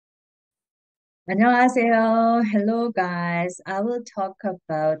안녕하세요. Hello, guys. I will talk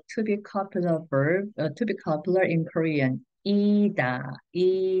about to be copular verb, to be copular in Korean. 이다,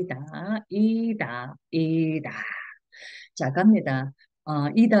 이다, 이다, 이다. 자, 갑니다.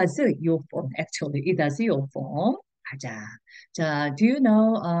 이다's your form, actually. 이다's your form. 가자. 자, do you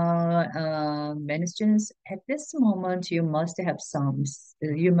know, many students at this moment, you must have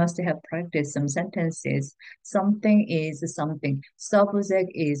practiced some sentences. Something is something. Subject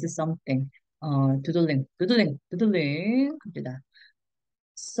is something. doodling. 갑니다.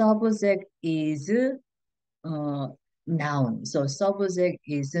 Subject is uh, noun. So subject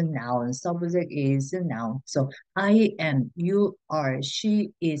is a noun. Subject is a noun. So I am, you are,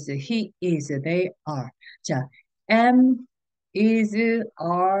 she is, he is, they are. 자, am, is,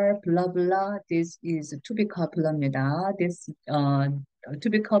 are, blah blah. This is to be copular입니다. This to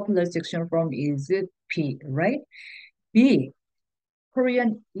be copular section form is P, right? B,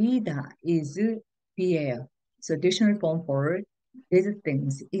 Korean 이다 is B예요. So dictionary form for these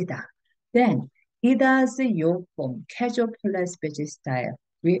things 이다. Then 이다's your form casual polite speech style.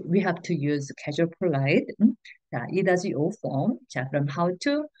 We have to use casual polite. 자, 이다's your form. 자, 그럼 how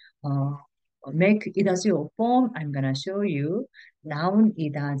to uh, make 이다's your form? I'm gonna show you. Noun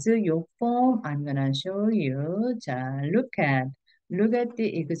이다's your form. I'm gonna show you. 자, look at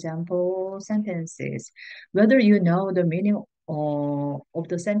the example sentences. Whether you know the meaning of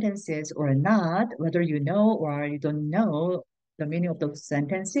the sentences or not, whether you know or you don't know the meaning of those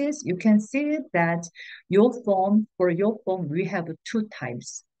sentences, you can see that for your form, we have two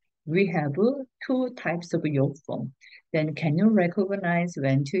types. We have two types of your form. Then can you recognize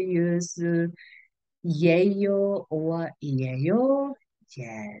when to use 예요 or 예요?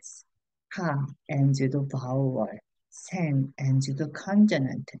 Yes. 하 and the vowel. 생 and the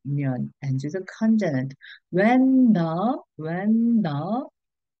consonant. 면 and the consonant. When the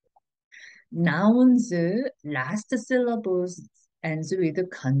nouns last syllables ends with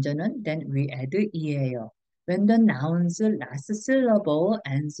consonant, then we add 이에요. When the nouns last syllable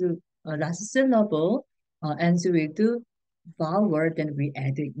ends with vowel, then we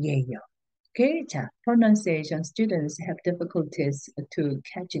add 예요. Okay, 자, pronunciation students have difficulties to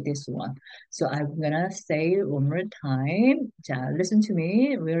catch this one. So I'm gonna say it one more time. 자, listen to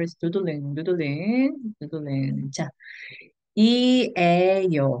me. Where is doodling. 자,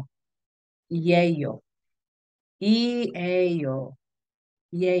 이에요, 예요, 이에요,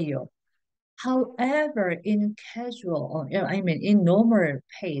 예요. However, in in normal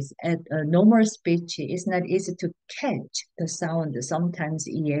pace, at a normal speech, it's not easy to catch the sound. Sometimes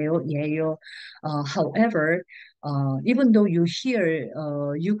예요. However, even though you hear,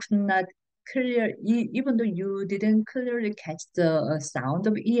 you could not even though you didn't clearly catch the sound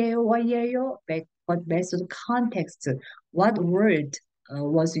of 예요 or 예요, but based on context, what word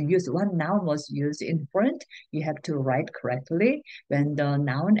was used, what noun was used in front, you have to write correctly. When the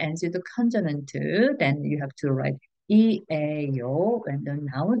noun ends with a consonant, then you have to write 이에요. When the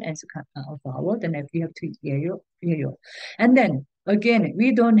noun ends with a vowel, then you have to 예요. And then again,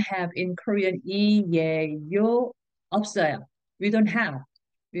 we don't have in Korean 이예요 없어요. We don't have.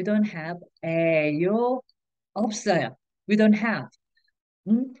 We don't have 에요 없어요. We don't have.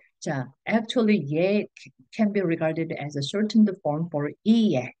 자, actually, can be regarded as a shortened form for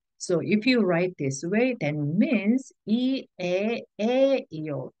이에. So if you write this way, then means 이에요.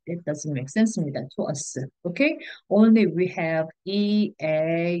 It doesn't make sense to us. Okay? Only we have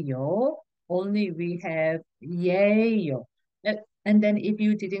이에요. Only we have 예요. And then if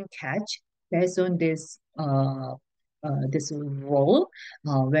you didn't catch, based on this role,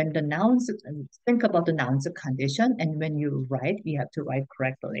 when the nouns, think about the nouns condition, and when you write, you have to write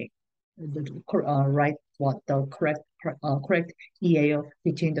correctly. Write what the correct EAO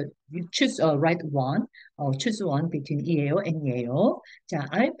between you choose write one, choose one between EAO and EAO. 자,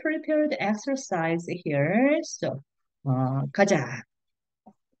 I prepared exercise here, so 가자.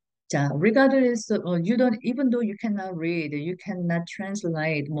 자, regardless, you don't, even though you cannot read, you cannot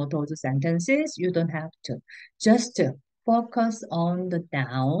translate most of the sentences, you don't have to. Just focus on the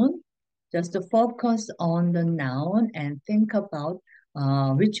noun, just focus on the noun and think about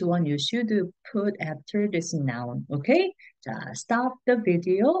which one you should put after this noun, okay? 자, stop the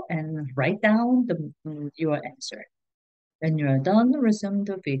video and write down your answer. When you're done, resume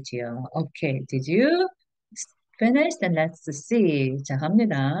the video. Okay, did you finish? Then let's see. 자,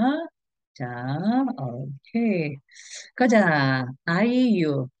 갑니다. 자, 오케이. 가자.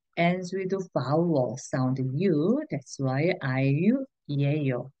 IU ends with vowel sound U. That's why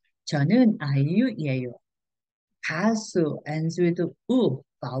IU예요. 저는 IU예요. 가수 ends with U.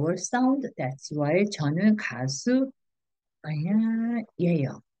 Vowel sound. That's why 저는 가수예요.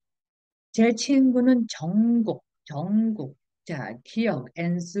 제 친구는 정국. 자, 기억,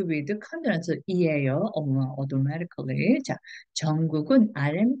 ends with 컨드런스 이에요. automatically. 자, 정국은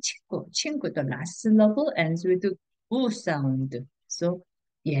RM 친구. 또 last love ends with U sound. So,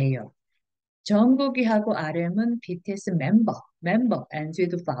 예요. 정국이 하고 RM은 BTS 멤버 ends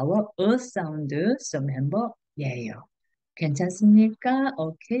with vowel a sound. So, 멤버, 예요. 괜찮습니까?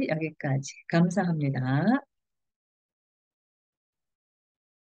 오케이, 여기까지. 감사합니다.